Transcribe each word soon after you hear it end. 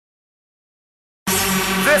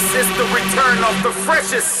This is the return of the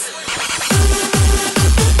freshest,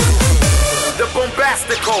 the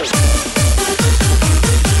bombastical,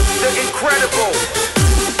 the incredible,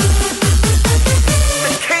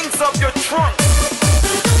 the kings of your trunks,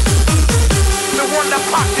 the one that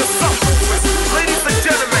popped your subwoofers. Ladies and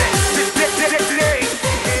gentlemen, today.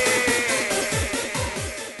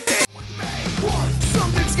 One,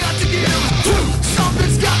 something's got to give. Two,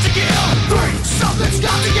 something's got to give. Three, something's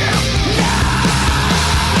got to give. Now,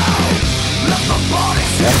 let the body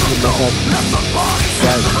go. Let the body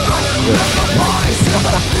go. Let the body go.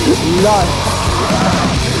 Let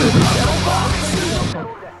the body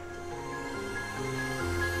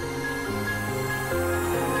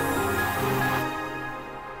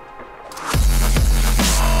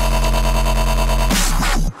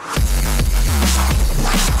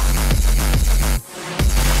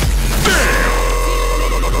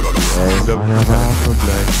Ich glaube, ich kann einfach nur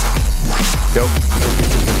bleiben. Ich glaube, ich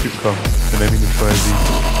muss den Typ kommen, wenn er mich nicht vorher sieht.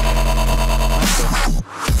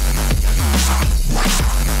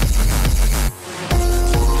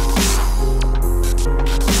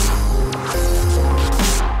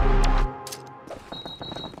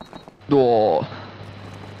 Oh.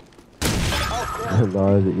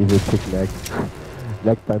 Leute, Evil Pick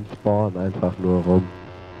leckt beim Spawn einfach nur rum.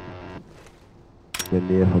 In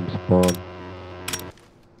der Nähe vom Spawn.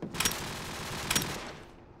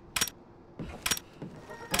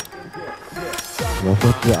 Was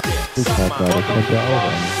wird für Absichtheit da? Das kommt ja auch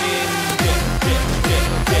an.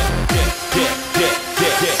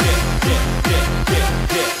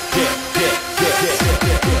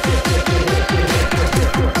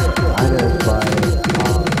 Eine, zwei,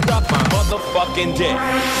 Stop my motherfucking dick.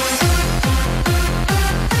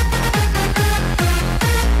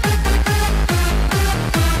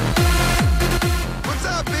 What's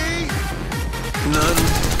up, B?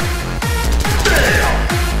 None.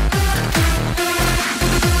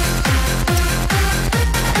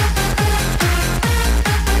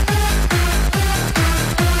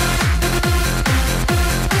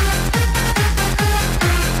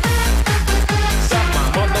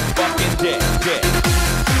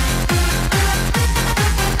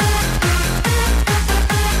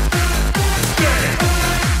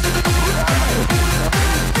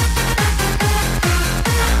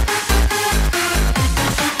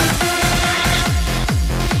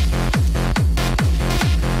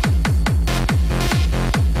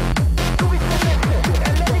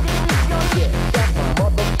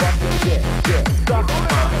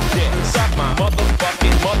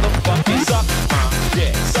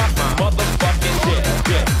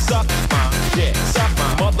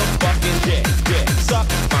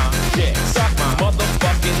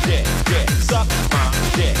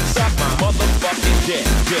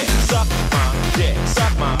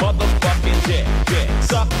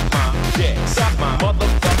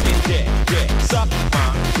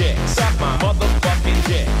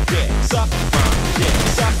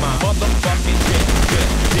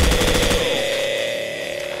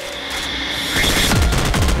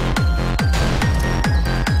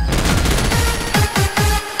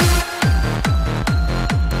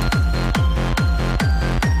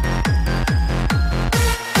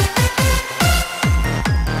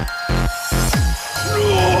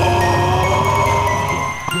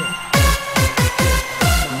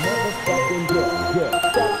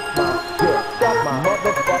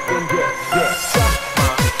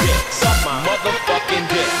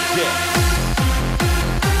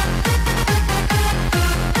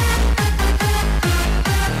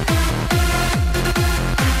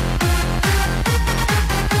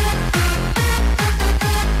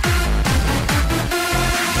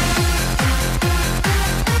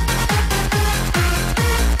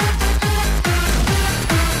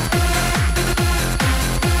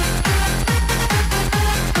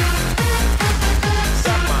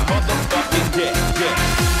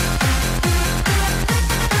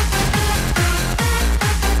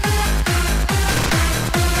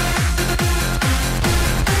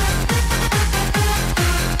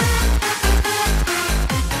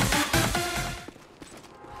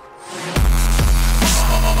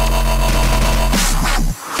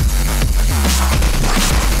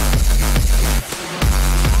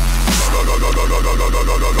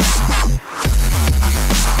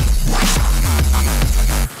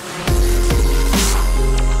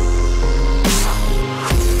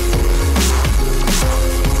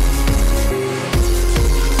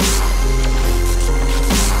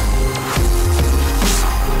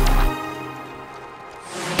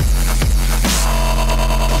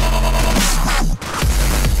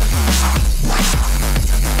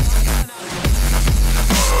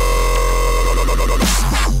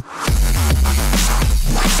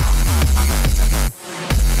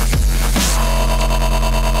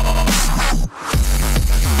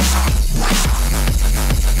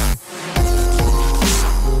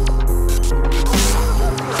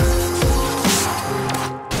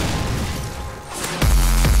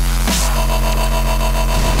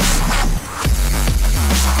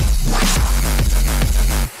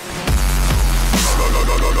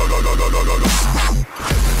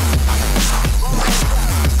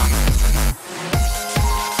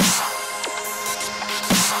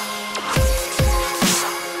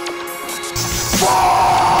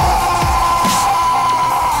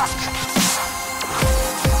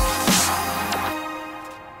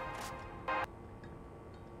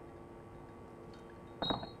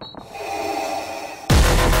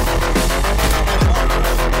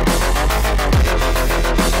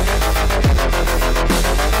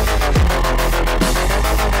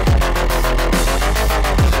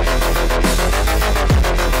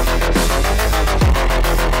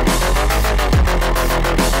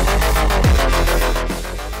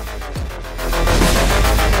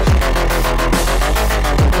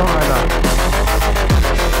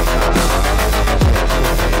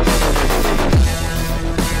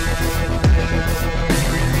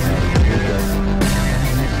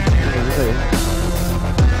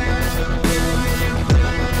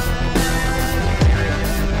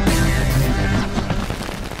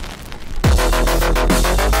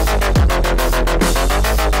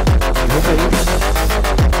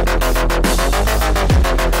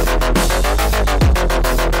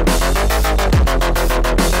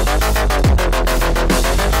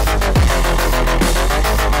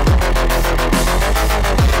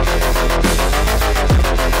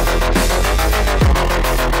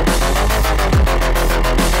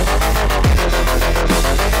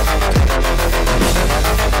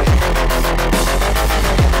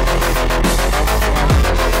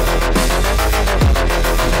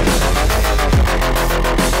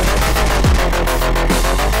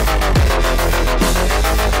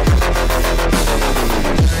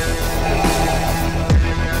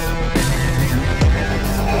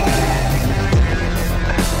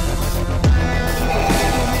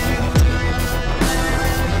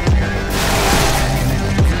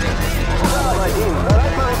 Leviathan.